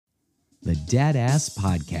The Dad Ass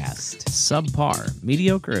Podcast. Subpar,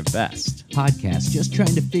 mediocre at best. Podcast just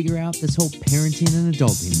trying to figure out this whole parenting and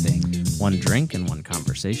adulting thing. One drink and one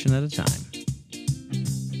conversation at a time.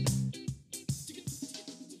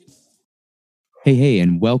 Hey,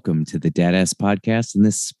 and welcome to the Dad Ass Podcast in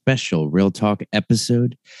this special Real Talk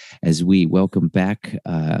episode as we welcome back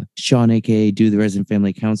Sean, aka Do the Resident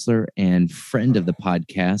Family Counselor and friend of the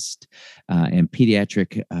podcast and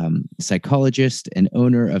pediatric psychologist and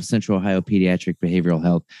owner of Central Ohio Pediatric Behavioral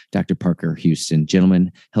Health, Dr. Parker Huston.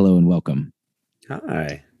 Gentlemen, hello and welcome.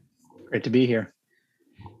 Hi. Great to be here.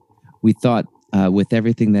 We thought with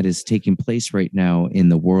everything that is taking place right now in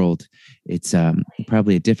the world, it's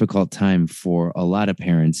probably a difficult time for a lot of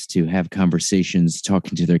parents to have conversations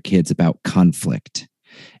talking to their kids about conflict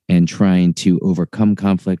and trying to overcome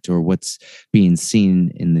conflict or what's being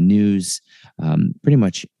seen in the news. Pretty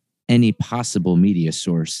much any possible media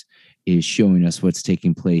source is showing us what's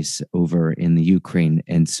taking place over in the Ukraine.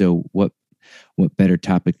 And so what better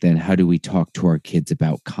topic than how do we talk to our kids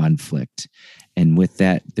about conflict? And with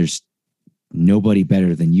that, there's nobody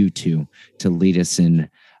better than you two to lead us in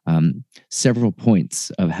several points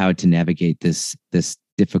of how to navigate this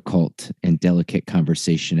difficult and delicate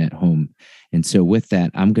conversation at home. And so with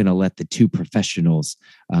that, I'm going to let the two professionals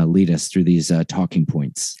lead us through these talking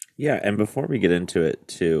points. Yeah, and before we get into it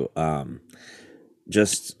too,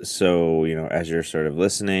 just so you know, as you're sort of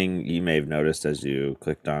listening, you may have noticed as you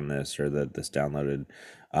clicked on this or that this downloaded,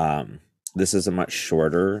 this is a much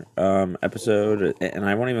shorter episode, and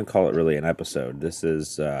I won't even call it really an episode. This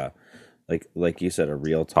is like you said, a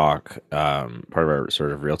real talk, part of our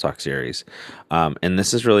sort of real talk series, and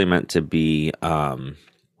this is really meant to be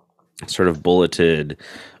sort of bulleted,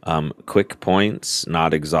 quick points,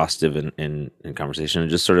 not exhaustive in conversation,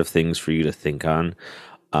 just sort of things for you to think on.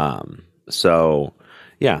 So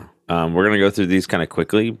yeah. We're going to go through these kind of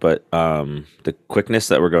quickly, but the quickness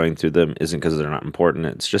that we're going through them isn't because they're not important.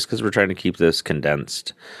 It's just because we're trying to keep this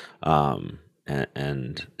condensed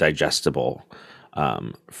and digestible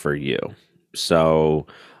for you. So,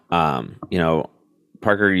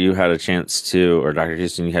 Parker, you had a chance to, or Dr.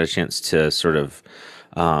 Huston, you had a chance to sort of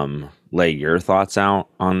lay your thoughts out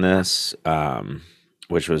on this,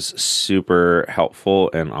 which was super helpful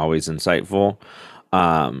and always insightful.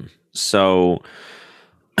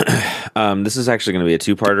 This is actually going to be a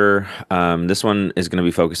two-parter. This one is going to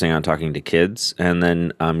be focusing on talking to kids, and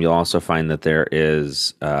then you'll also find that there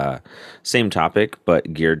is same topic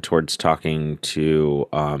but geared towards talking to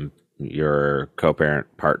your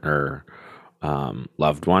co-parent, partner,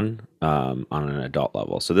 loved one on an adult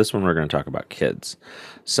level. So this one we're going to talk about kids.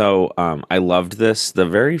 So I loved this. The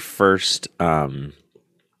very first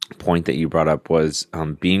point that you brought up was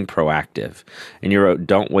being proactive, and you wrote,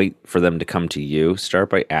 don't wait for them to come to you, start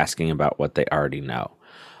by asking about what they already know.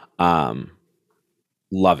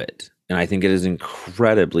 Love it, and I think it is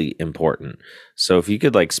incredibly important. So if you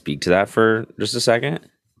could speak to that for just a second.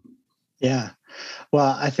 Yeah,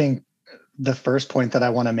 well, I think the first point that I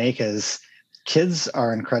want to make is kids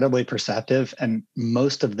are incredibly perceptive, and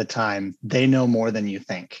most of the time they know more than you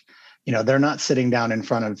think. They're not sitting down in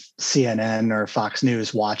front of CNN or Fox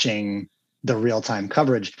News watching the real-time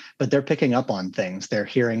coverage, but they're picking up on things. They're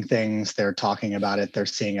hearing things, they're talking about it, they're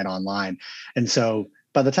seeing it online. And so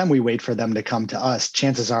by the time we wait for them to come to us,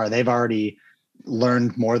 chances are they've already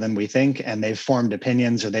learned more than we think, and they've formed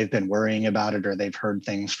opinions, or they've been worrying about it, or they've heard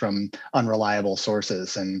things from unreliable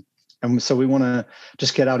sources. And so we want to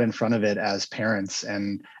just get out in front of it as parents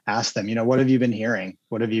and ask them, what have you been hearing?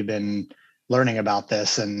 What have you been learning about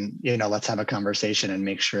this? And, let's have a conversation and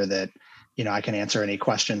make sure that, I can answer any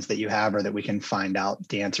questions that you have, or that we can find out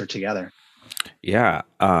the answer together. Yeah.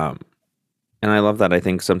 And I love that. I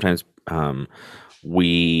think sometimes I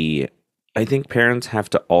think parents have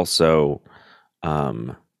to also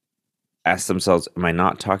ask themselves, am I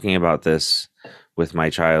not talking about this with my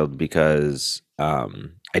child because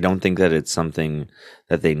I don't think that it's something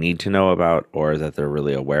that they need to know about or that they're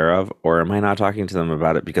really aware of? Or am I not talking to them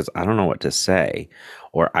about it because I don't know what to say,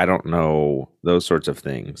 or I don't know those sorts of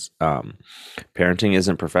things? Parenting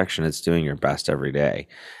isn't perfection. It's doing your best every day.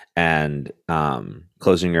 And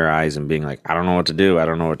closing your eyes and being like, I don't know what to do, I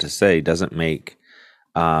don't know what to say, doesn't make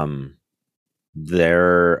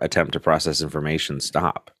their attempt to process information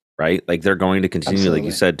stop, right? They're going to continue, Absolutely. like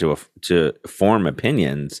you said, to form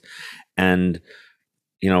opinions. And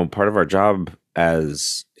part of our job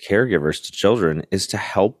as caregivers to children is to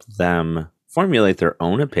help them formulate their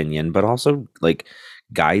own opinion, but also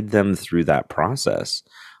guide them through that process.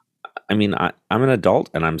 I mean, I'm an adult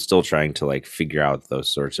and I'm still trying to figure out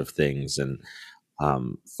those sorts of things and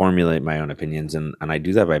formulate my own opinions. And I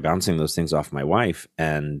do that by bouncing those things off my wife.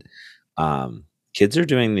 And Kids are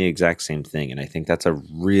doing the exact same thing. And I think that's a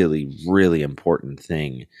really, really important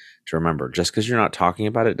thing to remember. Just because you're not talking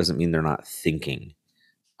about it doesn't mean they're not thinking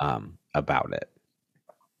about it.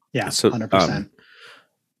 Yeah, So 100%.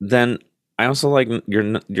 then I also like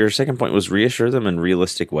your second point was reassure them in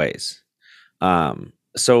realistic ways.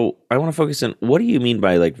 So I want to focus on, what do you mean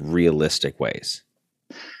by like realistic ways?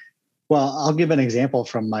 Well, I'll give an example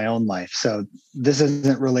from my own life. So this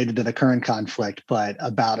isn't related to the current conflict, but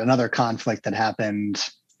about another conflict that happened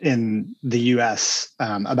in the US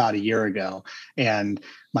about a year ago. And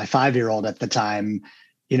my 5-year-old at the time,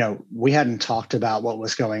 we hadn't talked about what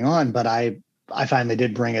was going on, but I finally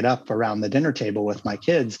did bring it up around the dinner table with my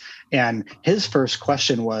kids. And his first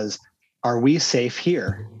question was, are we safe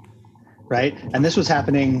here? Right. And this was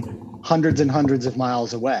happening hundreds and hundreds of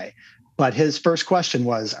miles away. But his first question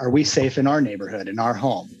was, are we safe in our neighborhood, in our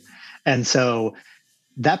home? And so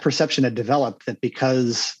that perception had developed that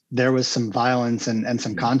because there was some violence and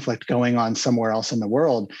some conflict going on somewhere else in the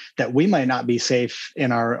world, that we might not be safe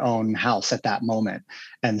in our own house at that moment.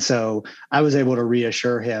 And so I was able to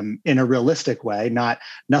reassure him in a realistic way,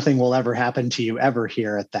 nothing will ever happen to you ever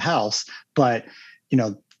here at the house. But,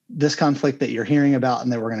 this conflict that you're hearing about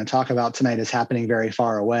and that we're going to talk about tonight is happening very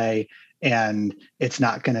far away. And it's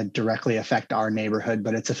not going to directly affect our neighborhood,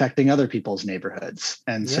 but it's affecting other people's neighborhoods.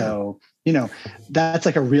 And so, that's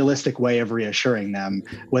like a realistic way of reassuring them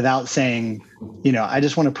without saying, I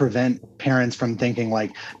just want to prevent parents from thinking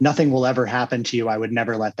like nothing will ever happen to you. I would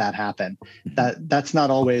never let that happen. That's not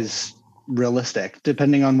always realistic,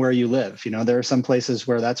 depending on where you live. There are some places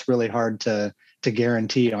where that's really hard to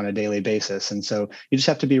guarantee on a daily basis. And so you just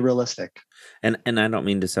have to be realistic. And I don't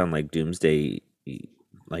mean to sound like doomsday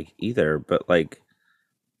like either, but like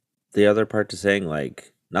the other part to saying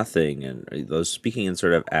like nothing and those speaking in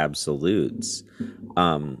sort of absolutes,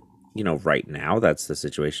 right now that's the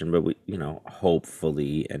situation, but we,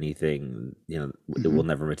 hopefully anything, it will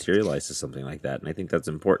never materialize to something like that. And I think that's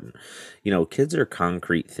important. Kids are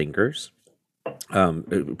concrete thinkers.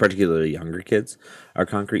 Particularly younger kids are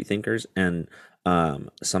concrete thinkers. And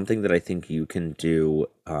something that I think you can do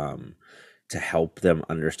to help them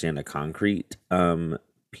understand a concrete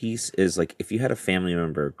piece is like if you had a family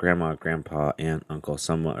member, grandma, grandpa, aunt, uncle,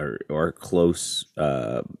 someone or close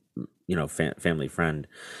family friend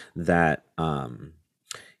that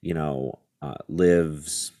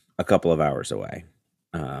lives a couple of hours away,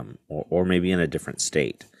 or maybe in a different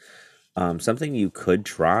state. Something you could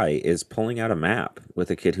try is pulling out a map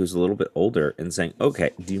with a kid who's a little bit older and saying,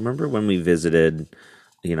 okay, do you remember when we visited,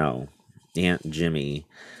 Aunt Jimmy?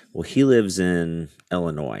 Well, he lives in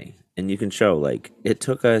Illinois. And you can show like it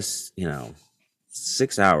took us,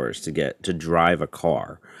 6 hours to drive a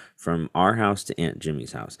car from our house to Aunt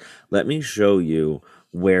Jimmy's house. Let me show you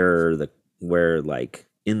where like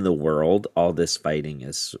in the world all this fighting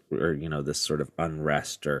is, or this sort of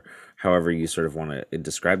unrest, or however you sort of want to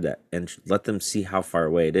describe that, and let them see how far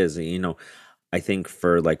away it is. I think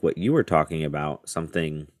for like what you were talking about,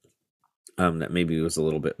 something that maybe was a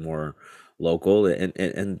little bit more local,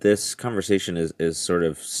 and this conversation is sort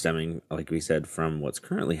of stemming, like we said, from what's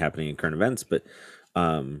currently happening in current events, but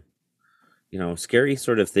scary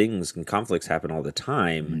sort of things and conflicts happen all the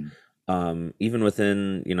time. Even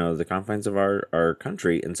within the confines of our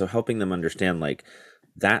country. And so helping them understand like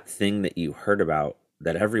that thing that you heard about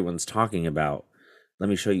that everyone's talking about, let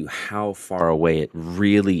me show you how far away it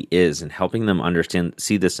really is, and helping them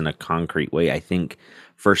see this in a concrete way, I think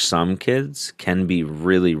for some kids can be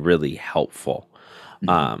really, really helpful.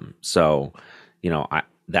 So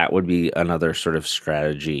that would be another sort of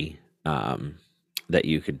strategy that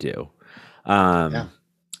you could do.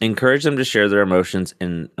 Encourage them to share their emotions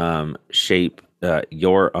and shape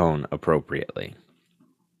your own appropriately.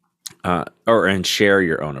 And share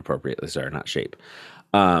your own appropriately. Sorry, not shape.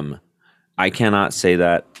 I cannot say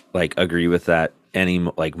that, like, agree with that any,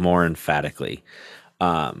 like, more emphatically.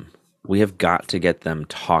 We have got to get them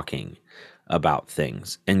talking about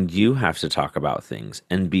things, and you have to talk about things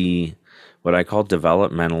and be what I call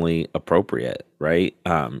developmentally appropriate, right?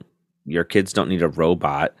 Your kids don't need a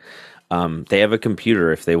robot. They have a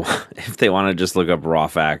computer if they want to just look up raw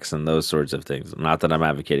facts and those sorts of things. Not that I'm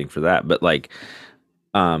advocating for that, but like,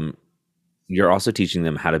 you're also teaching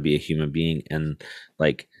them how to be a human being. And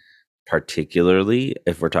like, particularly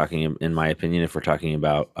if we're talking, in my opinion, if we're talking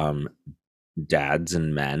about dads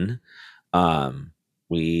and men,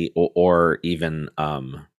 or even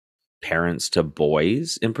parents to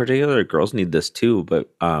boys in particular, girls need this too,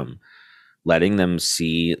 but letting them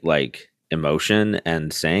see like emotion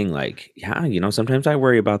and saying like, yeah, sometimes I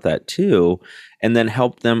worry about that too, and then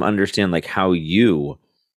help them understand like how you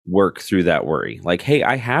work through that worry. Like, hey,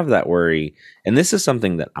 I have that worry, and this is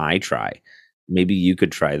something that I try. Maybe you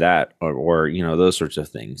could try that, or those sorts of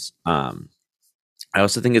things. I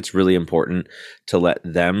also think it's really important to let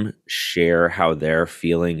them share how they're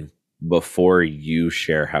feeling before you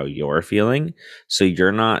share how you're feeling. So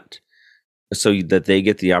that they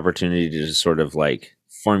get the opportunity to sort of like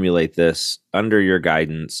formulate this under your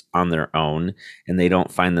guidance on their own, and they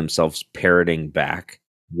don't find themselves parroting back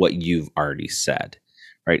what you've already said,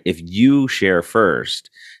 right? If you share first,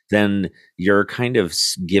 then you're kind of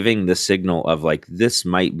giving the signal of like, this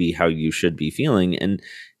might be how you should be feeling. And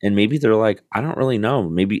maybe they're like, I don't really know.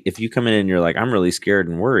 Maybe if you come in and you're like, I'm really scared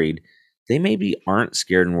and worried, they maybe aren't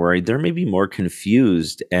scared and worried. They're maybe more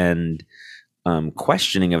confused and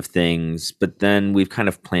questioning of things, but then we've kind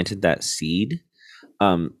of planted that seed.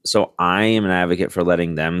 So I am an advocate for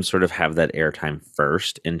letting them sort of have that airtime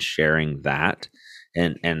first and sharing that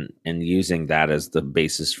and using that as the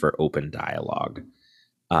basis for open dialogue.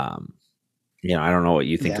 I don't know what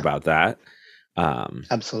you think about that.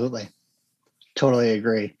 Absolutely. Totally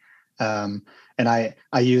agree. And I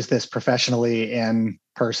use this professionally and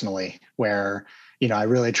personally where, I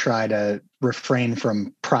really try to refrain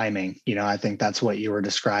from priming. I think that's what you were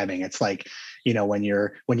describing. It's like, when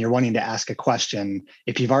you're wanting to ask a question,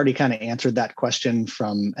 if you've already kind of answered that question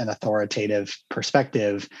from an authoritative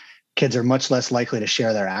perspective, kids are much less likely to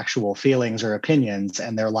share their actual feelings or opinions,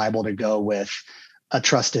 and they're liable to go with a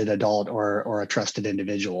trusted adult or a trusted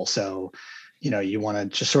individual. So, you want to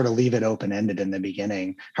just sort of leave it open-ended in the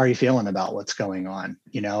beginning. How are you feeling about what's going on?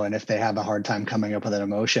 And if they have a hard time coming up with an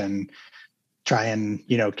emotion, try and,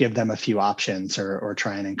 give them a few options or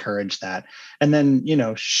try and encourage that. And then,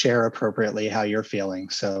 share appropriately how you're feeling.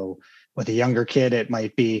 So with a younger kid, it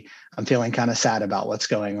might be, I'm feeling kind of sad about what's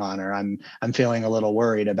going on, or I'm feeling a little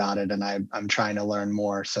worried about it. And I'm trying to learn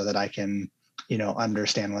more so that I can,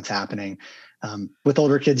 understand what's happening. With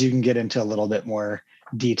older kids, you can get into a little bit more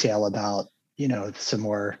detail about, some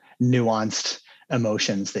more nuanced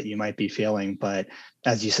emotions that you might be feeling. But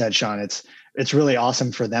as you said, Sean, it's really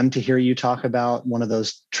awesome for them to hear you talk about one of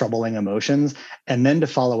those troubling emotions and then to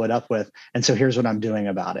follow it up with, and so here's what I'm doing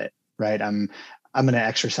about it, right? I'm going to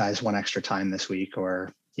exercise one extra time this week,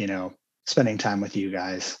 or, spending time with you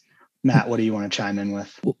guys. Matt, what do you want to chime in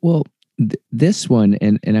with? Well, this one,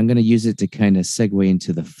 and I'm going to use it to kind of segue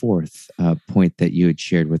into the fourth point that you had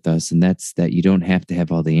shared with us, and that's that you don't have to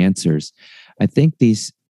have all the answers. I think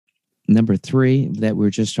these number 3 that we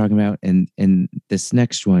were just talking about, and this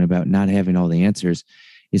next one about not having all the answers,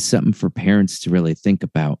 is something for parents to really think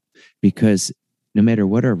about, because no matter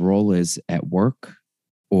what our role is at work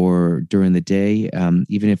or during the day,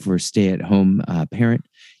 even if we're a stay-at-home parent,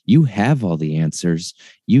 you have all the answers.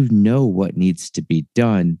 You know what needs to be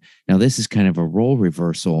done. Now, this is kind of a role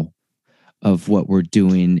reversal of what we're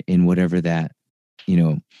doing in whatever that,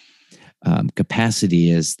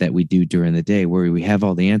 capacity is that we do during the day, where we have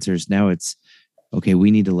all the answers. Now it's, okay,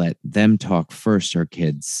 we need to let them talk first, our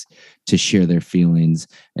kids, to share their feelings.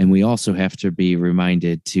 And we also have to be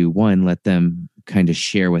reminded to, one, let them kind of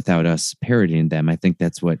share without us parroting them. I think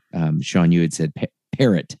that's what, Sean, you had said,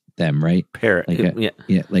 parrot them, right? Parrot.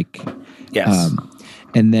 Yes.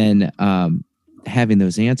 And then having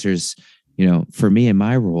those answers, for me in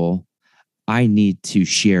my role, I need to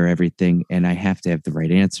share everything and I have to have the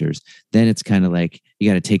right answers. Then it's kind of like, you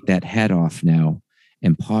got to take that hat off now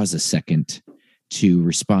and pause a second to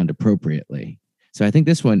respond appropriately. So I think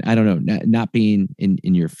this one, I don't know, not being in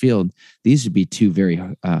your field, these would be 2 very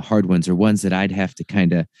hard ones, or ones that I'd have to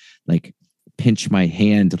kind of like pinch my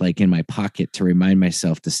hand, like in my pocket, to remind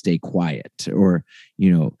myself to stay quiet, or,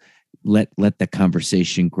 let the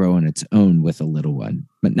conversation grow on its own with a little one,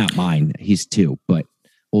 but not mine. He's 2, but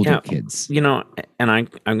older kids. And I'm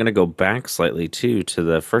going to go back slightly too to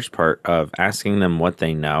the first part of asking them what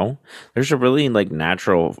they know. There's a really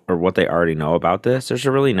natural, or what they already know about this. There's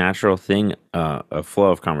a really natural thing, a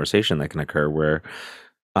flow of conversation that can occur where,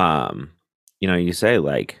 you say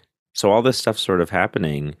so all this stuff's sort of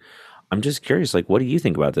happening. I'm just curious, what do you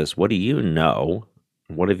think about this? What do you know?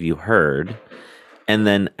 What have you heard? And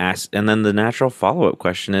then the natural follow-up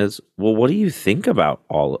question is, well, what do you think about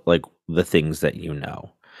all the things that you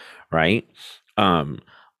know? Right.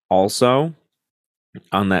 Also,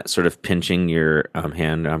 on that sort of pinching your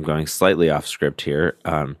hand, I'm going slightly off script here,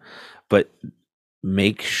 but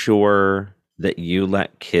make sure that you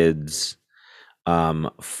let kids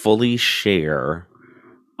fully share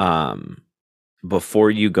before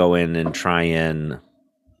you go in and try and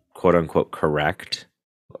quote unquote correct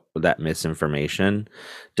that misinformation.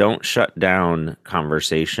 Don't shut down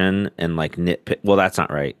conversation and nitpick. Well, that's not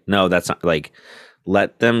right. No, that's not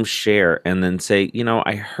let them share and then say,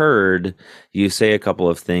 I heard you say a couple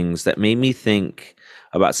of things that made me think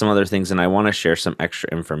about some other things, and I want to share some extra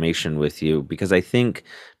information with you because I think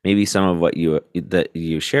maybe some of what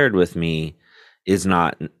you shared with me is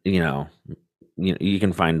not, you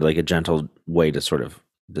can find like a gentle way to sort of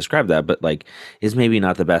describe that, but like is maybe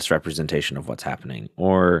not the best representation of what's happening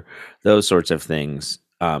or those sorts of things.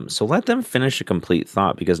 So let them finish a complete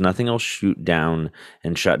thought, because nothing will shoot down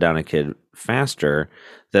and shut down a kid faster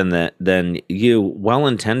than you, well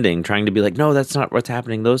intending, trying to be like, no, that's not what's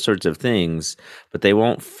happening, those sorts of things, but they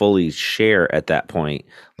won't fully share at that point.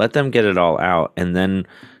 Let them get it all out and then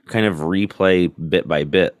kind of replay bit by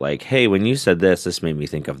bit, like, hey, when you said this made me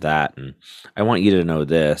think of that, and I want you to know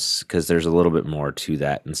this because there's a little bit more to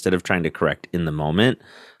that. Instead of trying to correct in the moment,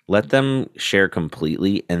 let them share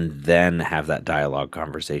completely and then have that dialogue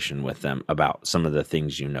conversation with them about some of the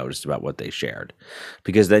things you noticed about what they shared.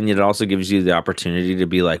 Because then it also gives you the opportunity to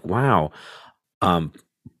be like, wow,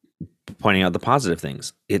 pointing out the positive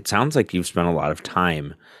things. It sounds like you've spent a lot of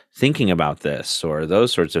time thinking about this or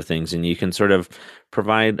those sorts of things. And you can sort of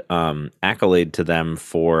provide accolade to them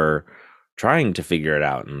for trying to figure it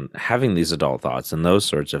out and having these adult thoughts and those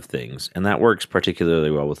sorts of things. And that works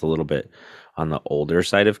particularly well with a little bit on the older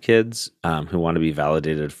side of kids who want to be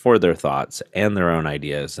validated for their thoughts and their own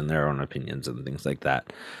ideas and their own opinions and things like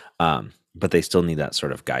that. But they still need that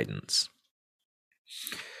sort of guidance.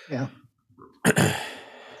 Yeah.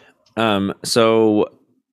 So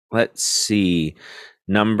let's see.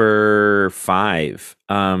 Number 5,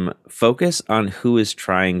 focus on who is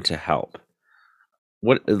trying to help.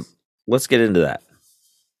 Let's get into that.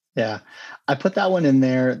 Yeah. I put that one in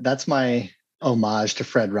there. That's my homage to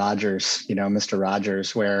Fred Rogers, Mr.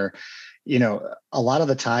 Rogers, where, a lot of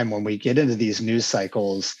the time when we get into these news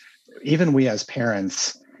cycles, even we as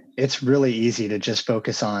parents, it's really easy to just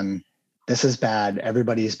focus on this is bad,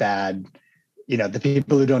 everybody's bad, the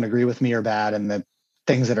people who don't agree with me are bad, and the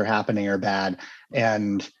things that are happening are bad.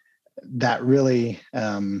 And that really,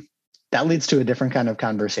 that leads to a different kind of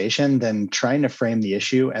conversation than trying to frame the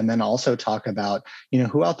issue and then also talk about,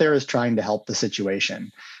 who out there is trying to help the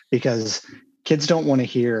situation, because kids don't want to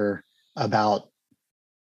hear about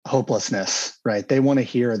hopelessness, right? They want to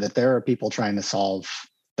hear that there are people trying to solve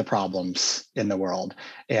the problems in the world.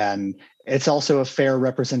 And it's also a fair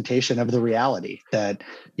representation of the reality that,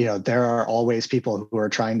 there are always people who are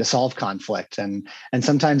trying to solve conflict. And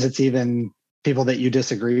sometimes it's even people that you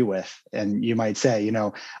disagree with. And you might say,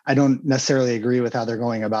 I don't necessarily agree with how they're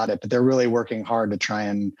going about it, but they're really working hard to try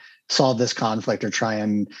and solve this conflict or try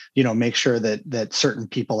and, make sure that certain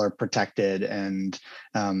people are protected. And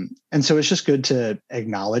so it's just good to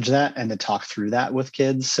acknowledge that and to talk through that with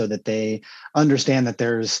kids so that they understand that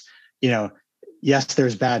there's, yes,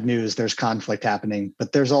 there's bad news, there's conflict happening,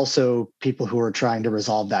 but there's also people who are trying to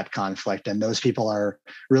resolve that conflict. And those people are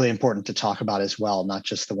really important to talk about as well, not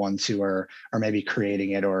just the ones who are maybe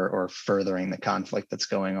creating it or furthering the conflict that's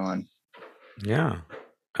going on. Yeah.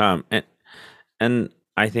 And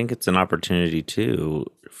I think it's an opportunity too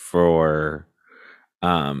for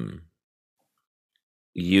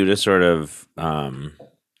you to sort of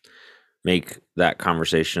make that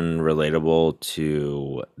conversation relatable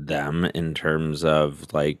to them in terms of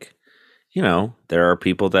like, there are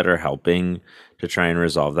people that are helping to try and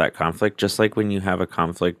resolve that conflict. Just like when you have a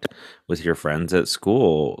conflict with your friends at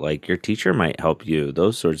school, like your teacher might help you,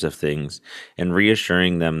 those sorts of things, and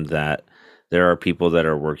reassuring them that there are people that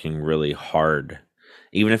are working really hard,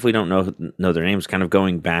 even if we don't know their names, kind of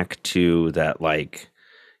going back to that, like,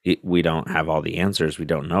 we don't have all the answers. We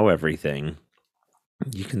don't know everything.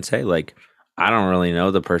 You can say like, I don't really know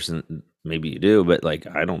the person. Maybe you do, but like,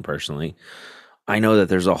 I don't personally. I know that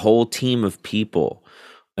there's a whole team of people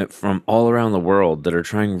from all around the world that are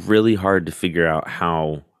trying really hard to figure out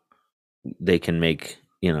how they can make,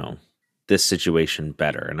 this situation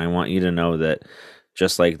better. And I want you to know that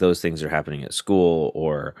just like those things are happening at school,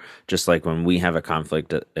 or just like when we have a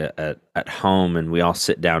conflict at home and we all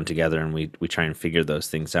sit down together and we try and figure those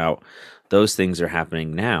things out, those things are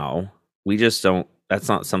happening now. We just don't, that's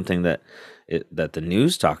not something that the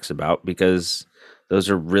news talks about, because those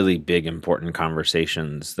are really big, important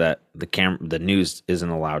conversations that the news isn't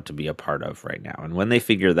allowed to be a part of right now. And when they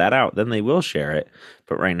figure that out, then they will share it.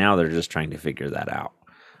 But right now, they're just trying to figure that out.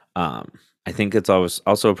 I think it's always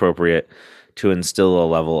also appropriate to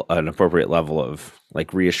instill an appropriate level of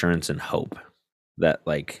like reassurance and hope that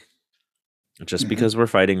like, just because we're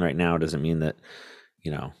fighting right now doesn't mean that,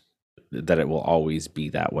 that it will always be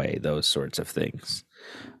that way, those sorts of things.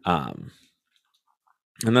 And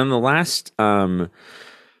then the last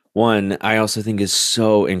one I also think is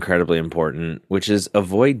so incredibly important, which is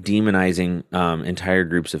avoid demonizing entire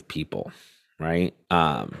groups of people, right?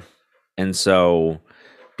 And so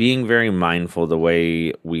being very mindful the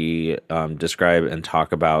way we describe and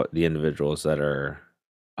talk about the individuals that are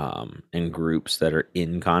in groups that are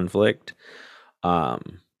in conflict,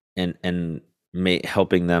 and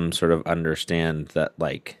helping them sort of understand that,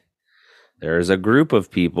 like, there is a group of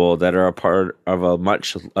people that are a part of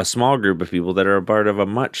a small group of people that are a part of a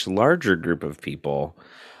much larger group of people,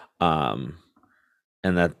 um,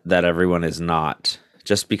 and that everyone is not,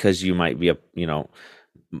 just because you might be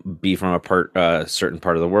be from a certain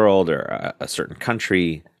part of the world or a certain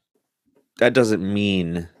country, that doesn't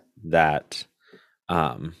mean that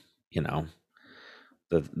um, you know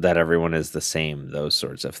that everyone is the same. Those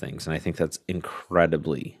sorts of things, and I think that's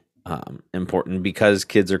incredibly important, because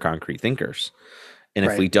kids are concrete thinkers. And if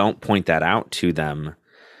Right. we don't point that out to them,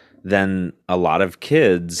 then a lot of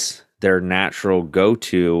kids, their natural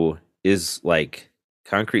go-to is like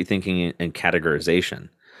concrete thinking and categorization.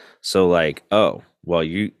 So like, oh, well,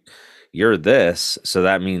 you're this, so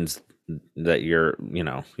that means that you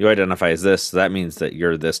identify as this, so that means that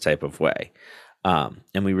you're this type of way.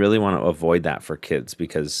 And we really want to avoid that for kids,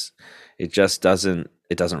 because it doesn't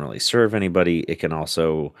really serve anybody. It can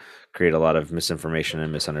also create a lot of misinformation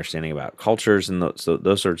and misunderstanding about cultures and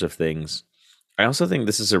those sorts of things. I also think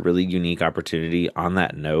this is a really unique opportunity on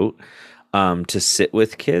that note, to sit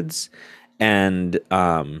with kids and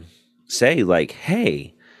say like,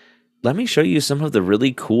 hey, let me show you some of the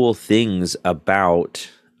really cool things about,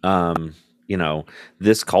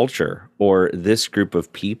 this culture or this group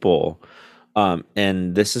of people.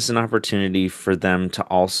 And this is an opportunity for them to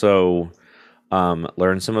also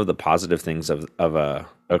learn some of the positive things of a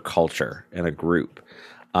culture and a group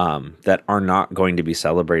that are not going to be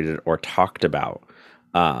celebrated or talked about.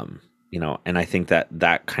 And I think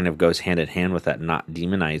that kind of goes hand in hand with that not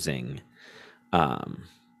demonizing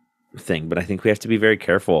thing. But I think we have to be very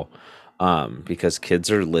careful, because kids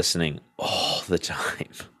are listening all the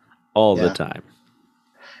time, all the Yeah. time.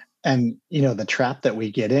 And the trap that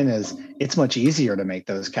we get in is it's much easier to make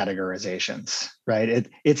those categorizations, right?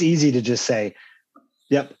 It's easy to just say,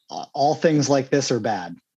 yep, all things like this are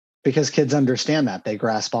bad, because kids understand that, they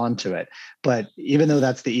grasp onto it. But even though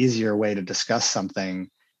that's the easier way to discuss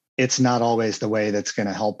something, it's not always the way that's going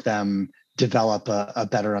to help them develop a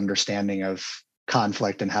better understanding of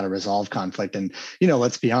conflict and how to resolve conflict. And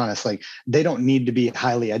let's be honest, like, they don't need to be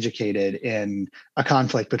highly educated in a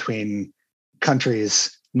conflict between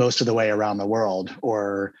countries most of the way around the world,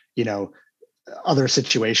 or other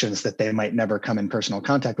situations that they might never come in personal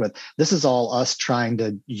contact with. This is all us trying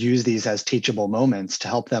to use these as teachable moments to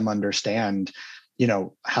help them understand,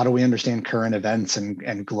 how do we understand current events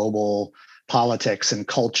and global politics and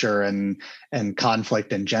culture and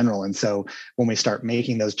conflict in general. And so when we start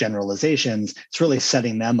making those generalizations, it's really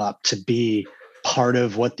setting them up to be part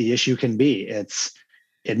of what the issue can be.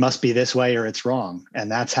 It must be this way or it's wrong.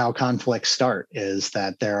 And that's how conflicts start, is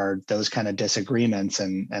that there are those kind of disagreements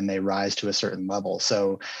and they rise to a certain level.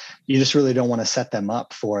 So you just really don't want to set them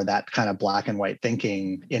up for that kind of black and white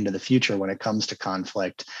thinking into the future when it comes to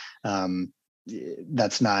conflict.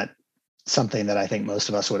 That's not something that I think most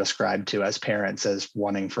of us would ascribe to as parents as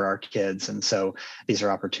wanting for our kids. And so these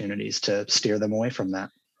are opportunities to steer them away from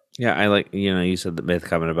that. Yeah, I like, you said the myth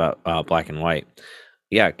comment about black and white.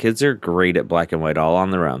 Yeah, kids are great at black and white all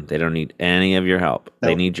on their own. They don't need any of your help. They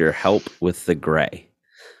Nope. need your help with the gray.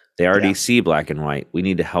 They already Yeah. see black and white. We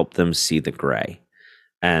need to help them see the gray.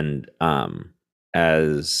 And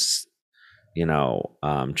as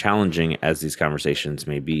challenging as these conversations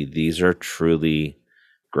may be, these are truly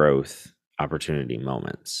growth opportunity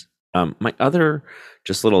moments. My other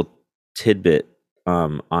just little tidbit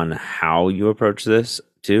on how you approach this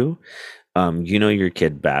too, your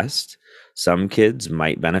kid best. Some kids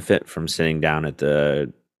might benefit from sitting down at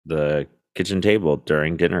the kitchen table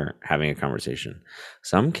during dinner having a conversation.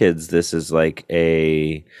 Some kids, this is like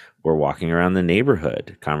we're walking around the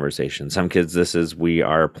neighborhood conversation. Some kids, this is we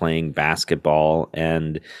are playing basketball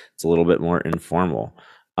and it's a little bit more informal.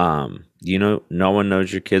 No one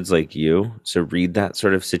knows your kids like you. So read that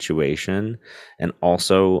sort of situation, and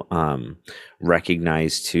also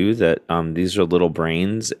recognize too that these are little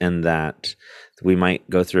brains, and that we might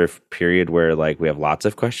go through a period where like we have lots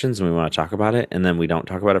of questions and we want to talk about it, and then we don't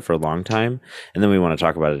talk about it for a long time, and then we want to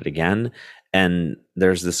talk about it again. And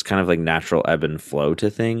there's this kind of like natural ebb and flow to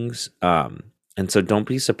things. And so don't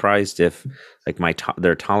be surprised if like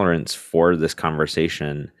their tolerance for this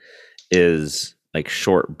conversation is like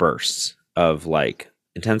short bursts of like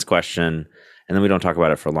intense question, and then we don't talk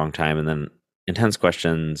about it for a long time, and then intense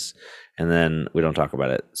questions, and then we don't talk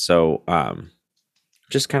about it. So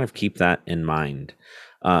just kind of keep that in mind.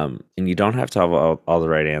 And you don't have to have all the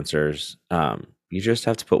right answers. You just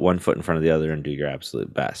have to put one foot in front of the other and do your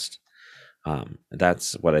absolute best.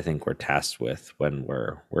 That's what I think we're tasked with when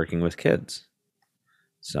we're working with kids.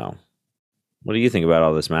 So what do you think about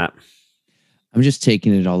all this, Matt? I'm just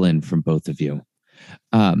taking it all in from both of you.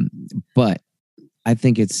 But I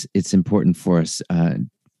think it's important for us,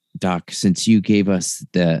 Doc, since you gave us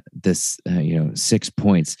this 6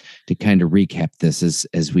 points to kind of recap this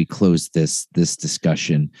as we close this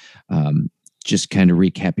discussion. Just kind of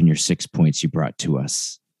recapping your 6 points you brought to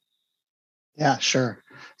us. Yeah, sure.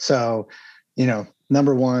 So,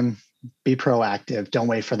 number one, be proactive. Don't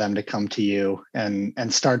wait for them to come to you,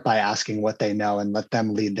 and start by asking what they know and let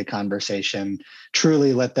them lead the conversation.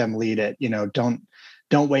 Truly let them lead it. Don't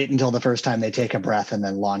wait until the first time they take a breath and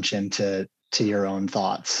then launch into your own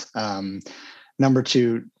thoughts. Number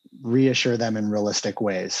two, reassure them in realistic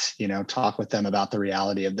ways. Talk with them about the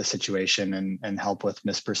reality of the situation and help with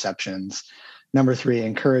misperceptions. Number three,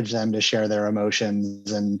 encourage them to share their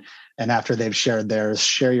emotions, and after they've shared theirs,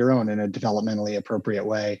 share your own in a developmentally appropriate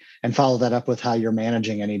way, and follow that up with how you're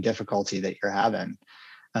managing any difficulty that you're having.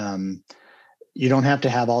 You don't have to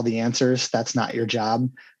have all the answers. That's not your job.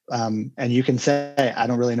 And you can say, I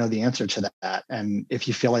don't really know the answer to that. And if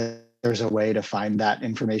you feel like there's a way to find that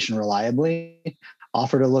information reliably,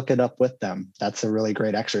 offer to look it up with them. That's a really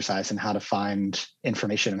great exercise in how to find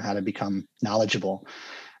information and how to become knowledgeable.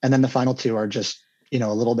 And then the final two are just, a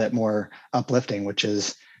little bit more uplifting, which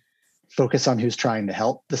is focus on who's trying to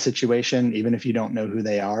help the situation. Even if you don't know who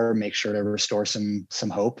they are, make sure to restore some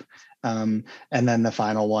hope. And then the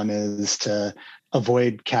final one is to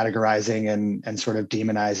avoid categorizing and sort of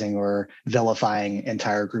demonizing or vilifying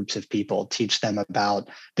entire groups of people. Teach them about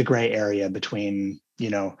the gray area between,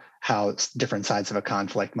 how different sides of a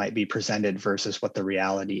conflict might be presented versus what the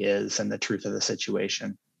reality is and the truth of the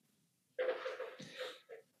situation.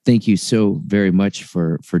 Thank you so very much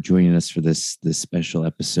for joining us for this special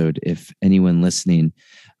episode. If anyone listening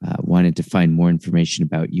wanted to find more information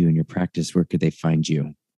about you and your practice, where could they find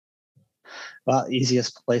you? Well,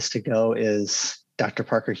 easiest place to go is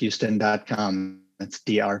drparkerhuston.com. It's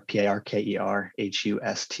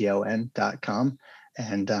drparkerhuston.com.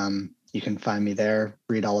 And you can find me there,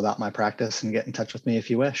 read all about my practice, and get in touch with me if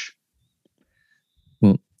you wish.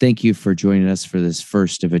 Well, thank you for joining us for this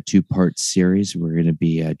first of a 2-part series. We're going to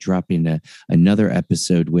be dropping another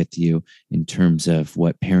episode with you in terms of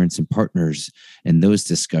what parents and partners and those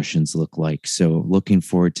discussions look like. So looking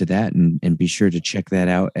forward to that, and be sure to check that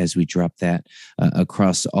out as we drop that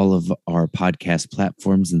across all of our podcast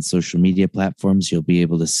platforms and social media platforms. You'll be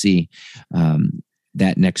able to see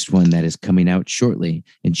that next one that is coming out shortly.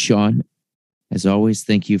 And Sean, as always,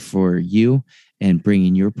 thank you for you and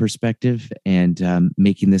bringing your perspective and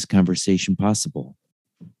making this conversation possible.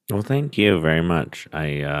 Well, thank you very much.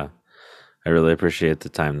 I really appreciate the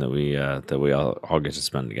time that we all get to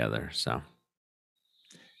spend together. So,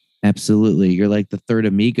 absolutely, you're like the third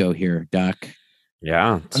amigo here, Doc.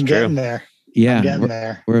 Yeah, it's I'm true. Getting there. Yeah, I'm getting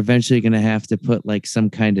there. We're eventually going to have to put like some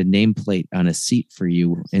kind of nameplate on a seat for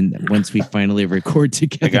you, and once we finally record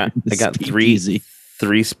together, I got three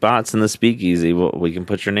spots in the speakeasy. We can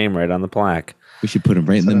put your name right on the plaque. We should put them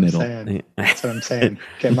right in the middle. That's what I'm saying.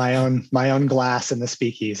 Get my own glass in the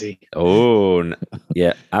speakeasy. Oh,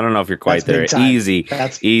 yeah. I don't know if you're quite there. Easy.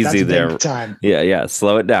 That's there. Big time. Yeah.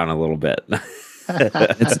 Slow it down a little bit.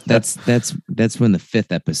 that's when the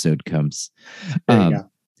 5th episode comes. There you go.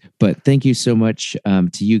 But thank you so much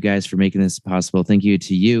to you guys for making this possible. Thank you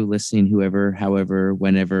to you listening, whoever, however,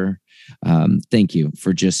 whenever. Thank you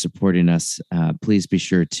for just supporting us. Please be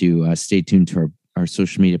sure to stay tuned to our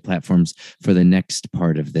social media platforms for the next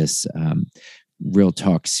part of this Real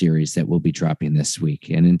Talk series that we'll be dropping this week.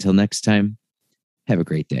 And until next time, have a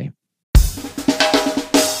great day.